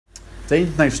Dean,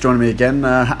 thanks for joining me again.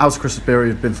 How's the Christmas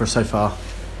period been for us so far?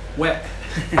 Wet.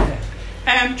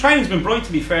 Training's been bright,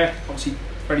 to be fair. Obviously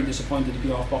very disappointed to be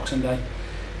off Boxing Day.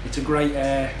 It's a great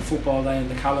football day in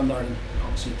the calendar, and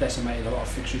obviously it decimated a lot of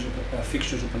fixtures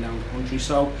up and down the country.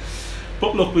 So,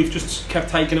 but look, we've just kept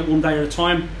taking it one day at a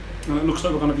time, and it looks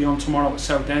like we're going to be on tomorrow at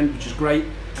Southend, which is great,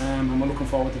 and we're looking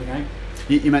forward to the game.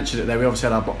 You mentioned it there. We obviously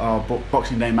had our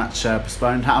Boxing Day match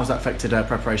postponed. How has that affected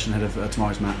preparation ahead of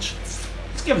tomorrow's match?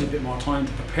 It's given us a bit more time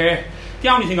to prepare. The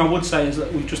only thing I would say is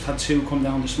that we've just had 2 come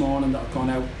down this morning that have gone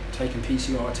out taking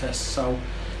PCR tests, so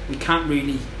we can't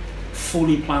really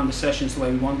fully plan the sessions the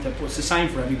way we want it, but it's the same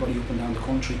for everybody up and down the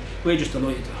country. We're just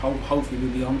delighted to hopefully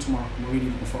we'll be on tomorrow, and we're really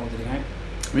looking forward to the game.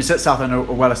 I mean, Southend are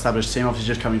a well-established team, obviously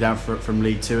just coming down from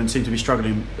League 2 and seem to be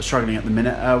struggling at the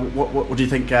minute. What do you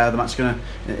think the match is going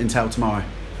to entail tomorrow?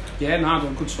 Yeah, no, they're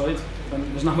a good side.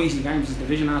 There's no easy games. There's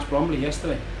division. Asked Bromley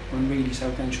yesterday when really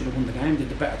Southend should have won the game. They had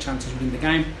the better chances of winning the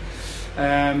game.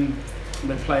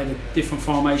 They played a different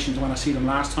formations when I see them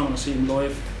last time, and I see them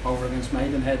live over against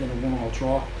Maidenhead in a 1-1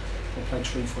 draw. They played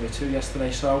 3-5-2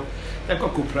 yesterday, so they've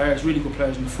got good players, really good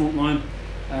players in the front line,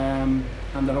 and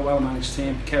they're a well-managed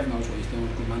team. Kevin knows what he's doing,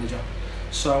 a good manager.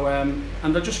 So,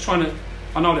 and they're just trying to,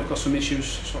 I know they've got some issues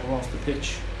sort of off the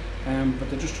pitch, but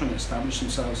they're just trying to establish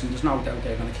themselves, and there's no doubt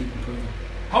they're going to keep improving.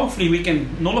 Hopefully we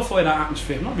can nullify that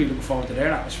atmosphere. I'm not really looking forward to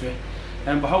their atmosphere,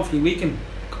 but hopefully we can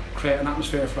create an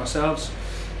atmosphere for ourselves.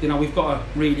 You know, we've got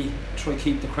to really try to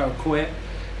keep the crowd quiet,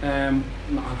 and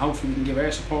hopefully we can give our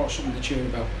supporters something to cheer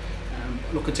about.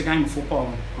 Look, it's a game of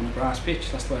football on a grass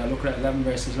pitch. That's the way I look at it, 11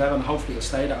 versus 11. Hopefully it'll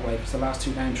stay that way, because the last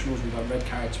 2 games shows we've got red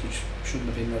cards, which shouldn't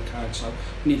have been red cards. So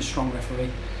we need a strong referee,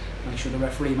 make sure the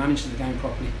referee manages the game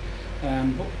properly.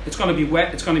 But it's going to be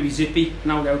wet, it's going to be zippy,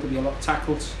 no doubt there'll be a lot of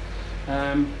tackles.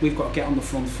 We've got to get on the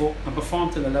front foot and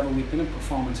perform to the level we've been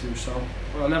performing to. So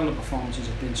our level of performances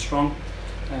have been strong.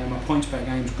 Our points per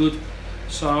game is good.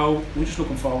 So we're just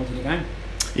looking forward to the game.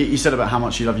 You said about how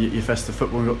much you love your festive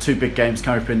football. We've got 2 big games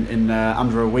coming up in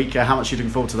under a week. How much are you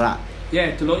looking forward to that?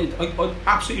 Yeah, delighted. I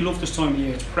absolutely love this time of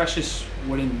year. It's precious.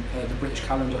 We're in the British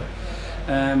calendar.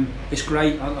 It's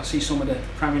great. I see some of the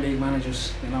Premier League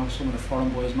managers, you know, some of the foreign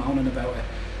boys moaning about it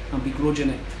and begrudging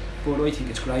it. But I think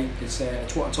it's great. It's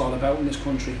what it's all about in this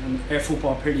country, and our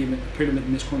football pyramid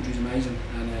in this country is amazing.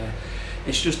 And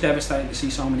it's just devastating to see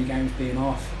so many games being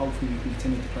off. Hopefully we can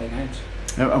continue to play games.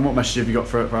 And what message have you got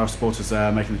for our supporters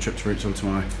making the trip to Rootsville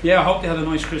tomorrow? Yeah, I hope they had a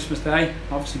nice Christmas day.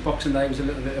 Obviously Boxing Day was a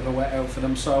little bit of a wet out for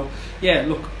them, so yeah,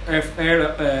 look,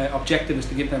 our objective is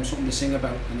to give them something to sing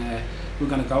about, and we're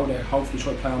going to go there, hopefully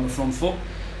try to play on the front foot,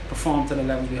 perform to the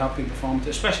levels we have been performing to,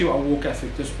 especially with our work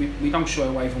ethic. We don't shy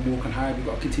away from working hard. We've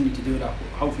got to continue to do that,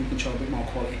 but hopefully we can show a bit more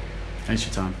quality. Thanks for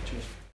your time. Cheers.